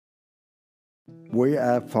We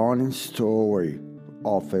are finding story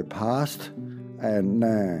of the past and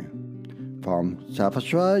now. From South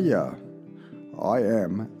Australia, I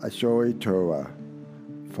am a storyteller.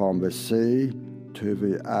 From the sea to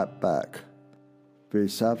the outback, the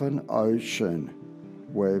Southern Ocean,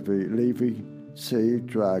 where the living sea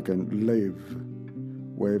dragon live,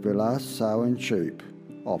 where the last sailing ship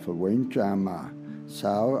of the Windjammer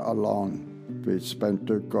sail along the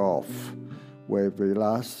Spencer Gulf, where the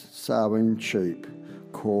last sailing ship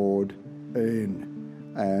called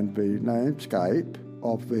in, and the landscape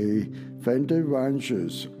of the Fender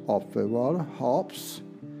ranges of the wild hops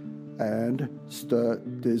and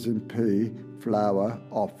Sturt Disney flower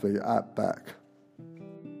of the outback.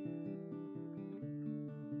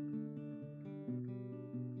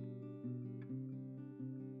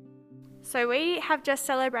 So we have just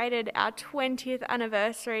celebrated our 20th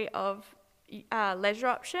anniversary of Leisure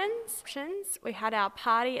Options. We had our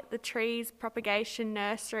party at the Trees Propagation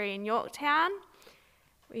Nursery in Yorktown.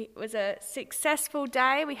 It was a successful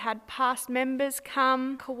day. We had past members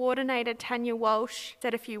come. Coordinator Tanya Walsh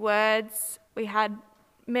said a few words. We had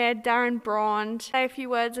Mayor Darren Braund say a few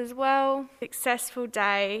words as well. Successful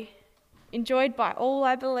day. Enjoyed by all,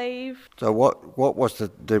 I believe. So what was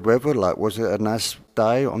the weather like? Was it a nice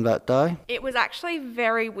day on that day? It was actually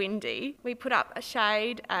very windy. We put up a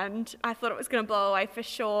shade and I thought it was going to blow away for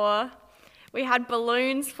sure. We had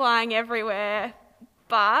balloons flying everywhere,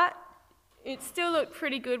 but it still looked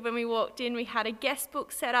pretty good when we walked in. We had a guest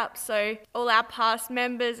book set up, so all our past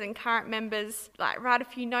members and current members write a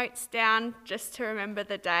few notes down just to remember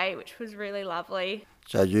the day, which was really lovely.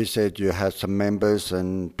 So you said you had some members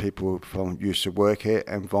and people from used to work here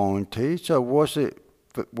and volunteers. So was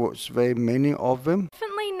very many of them?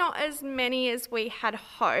 Definitely not as many as we had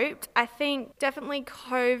hoped. I think definitely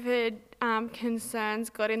COVID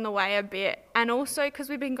concerns got in the way a bit, and also because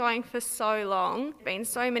we've been going for so long, been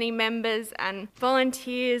so many members and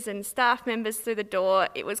volunteers and staff members through the door,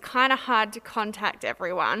 it was kind of hard to contact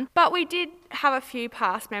everyone. But we did have a few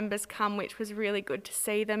past members come, which was really good to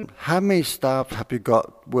see them. How many staff have you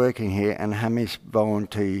got working here and how many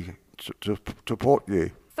volunteers to support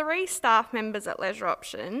you? 3 staff members at Leisure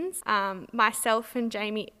Options, myself and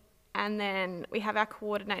Jamie, and then we have our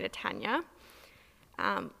coordinator Tanya.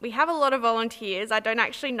 We have a lot of volunteers. I don't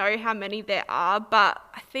actually know how many there are, but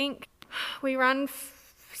I think we run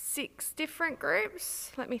 6 different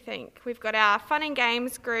groups. Let me think. We've got our fun and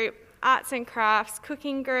games group, arts and crafts,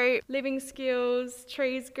 cooking group, living skills,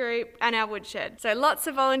 trees group, and our woodshed. So lots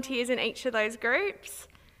of volunteers in each of those groups,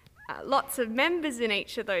 lots of members in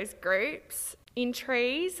each of those groups. In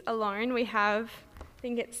trees alone, we have, I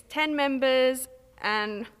think it's 10 members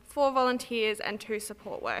and 4 volunteers and 2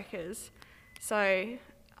 support workers. So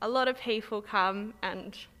a lot of people come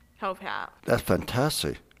and help out. That's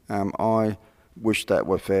fantastic. I wish that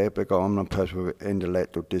were fair because I'm a person with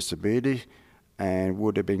intellectual disability, and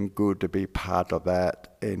would have been good to be part of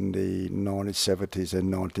that in the 1970s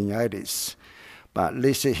and 1980s. But at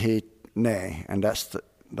least it's here now, and that's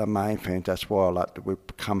the main thing. That's why I like to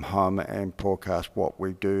come home and podcast what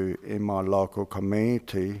we do in my local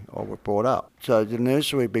community or we're brought up. So the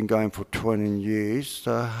nursery has been going for 20 years.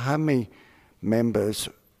 So how many members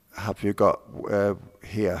have you got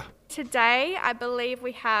here? Today, I believe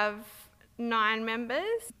we have 9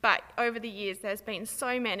 members, but over the years there's been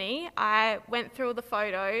so many. I went through all the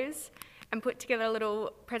photos and put together a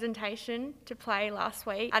little presentation to play last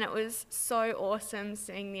week, and it was so awesome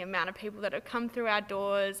seeing the amount of people that have come through our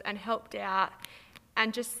doors and helped out,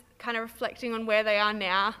 and just kind of reflecting on where they are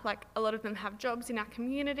now. Like, a lot of them have jobs in our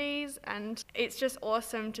communities, and it's just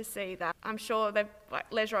awesome to see that. I'm sure they've,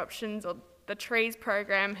 Leisure Options or the Trees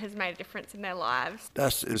program has made a difference in their lives.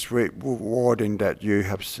 It's really rewarding that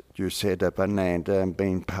you set up and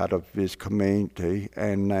being part of this community,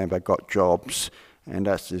 and now they got jobs, and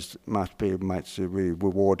that makes it really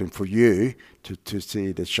rewarding for you to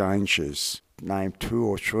see the changes. Name 2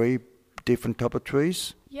 or 3 different type of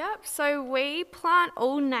trees. Yep, so we plant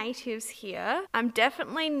all natives here. I'm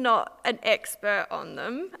definitely not an expert on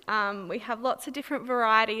them. We have lots of different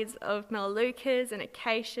varieties of melaleucas and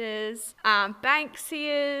acacias,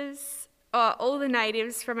 banksias, all the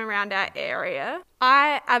natives from around our area.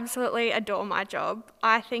 I absolutely adore my job.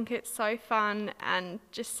 I think it's so fun, and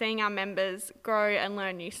just seeing our members grow and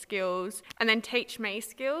learn new skills and then teach me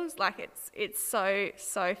skills, it's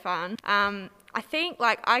so fun. I think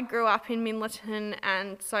I grew up in Minlaton,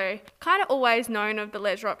 and so kind of always known of the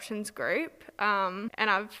Leisure Options group, and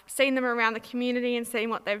I've seen them around the community and seen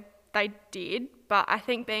what they did, but I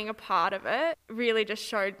think being a part of it really just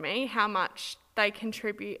showed me how much they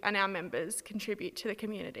contribute and our members contribute to the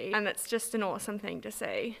community, and it's just an awesome thing to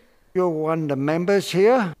see. You're one of the members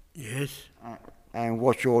here? Yes, And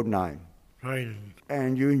what's your name? training.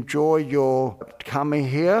 And you enjoy your coming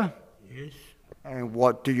here? Yes, And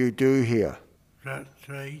what do you do here? plant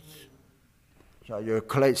trees. So you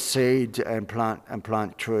collect seeds and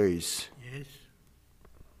plant trees. Yes,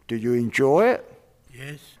 Do you enjoy it?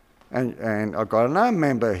 yes. And I've got another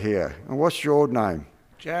member here. And what's your name?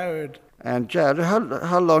 Jared, And Jared,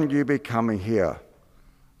 how long you been coming here?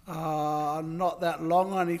 not that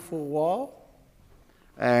long, only for a while.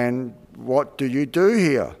 And what do you do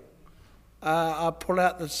here? I pull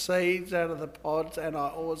out the seeds out of the pods, and I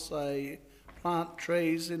also plant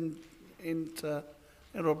trees into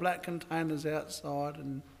little black containers outside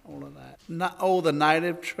and all of that. All the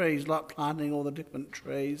native trees, like planting all the different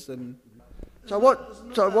trees and So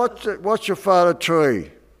what's your favourite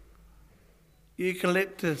tree?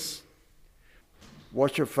 eucalyptus,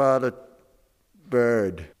 What's your favourite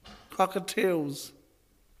bird? cockatiels.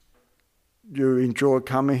 You enjoy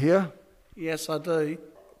coming here? Yes, I do.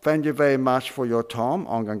 Thank you very much for your time.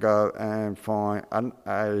 I'm going to go and find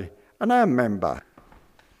another member.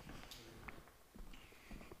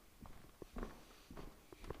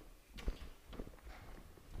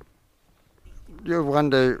 You're one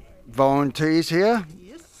of the volunteers here?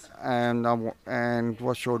 Yes. And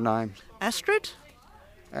what's your name? Astrid,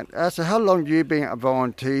 And Asa, how long you been a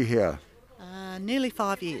volunteer here? nearly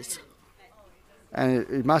 5 years. And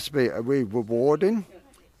it must be really rewarding.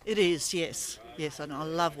 It is, yes. Yes, and I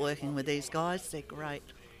love working with these guys. They're great.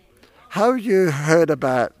 How you heard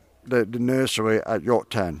about the nursery at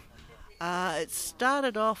Yorktown? It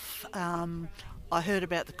started off, I heard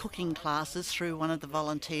about the cooking classes through one of the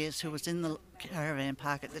volunteers who was in the caravan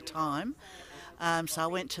park at the time. So I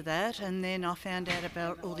went to that, and then I found out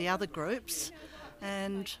about all the other groups,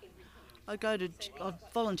 and I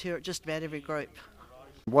volunteer at just about every group.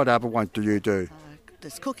 What other ones do you do?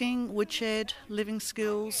 There's cooking, woodshed, living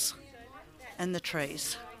skills, and the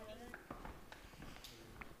trees.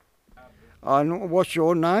 And what's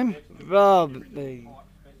your name? Robbie.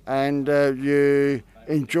 And you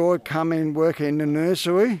enjoy coming working in the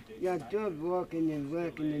nursery? Yeah, I do working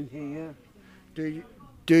in here.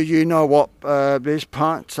 Do you know what these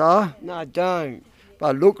plants are? No, I don't.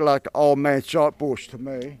 They look like old man saltbush to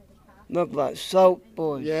me. Look like salt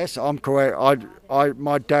boys. Yes, I'm correct.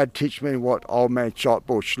 My dad teach me what old man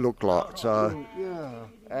saltbush look like. So, Yeah.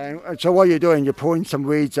 and so what are you doing? You're pulling some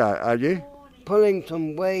weeds out, are you? Pulling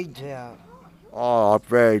some weeds out. Oh,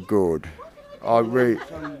 very good. Some weeds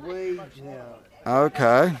out.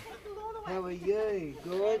 Okay. How are you?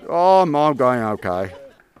 Good? Oh, I'm going okay.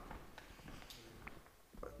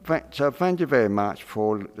 So thank you very much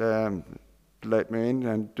for letting me in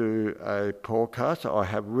and do a podcast. I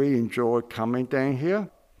have really enjoyed coming down here.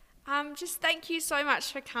 Just thank you so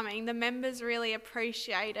much for coming. The members really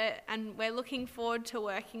appreciate it, and we're looking forward to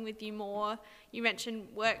working with you more. You mentioned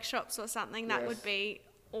workshops or something. That would be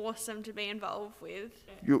awesome to be involved with.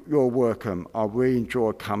 You're welcome. I really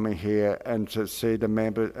enjoy coming here and to see the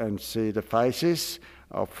members and see the faces.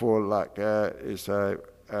 I feel like they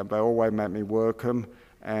always make me welcome,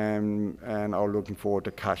 and I'm looking forward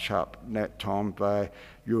to catch up next time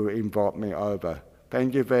you invite me over.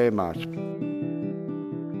 Thank you very much.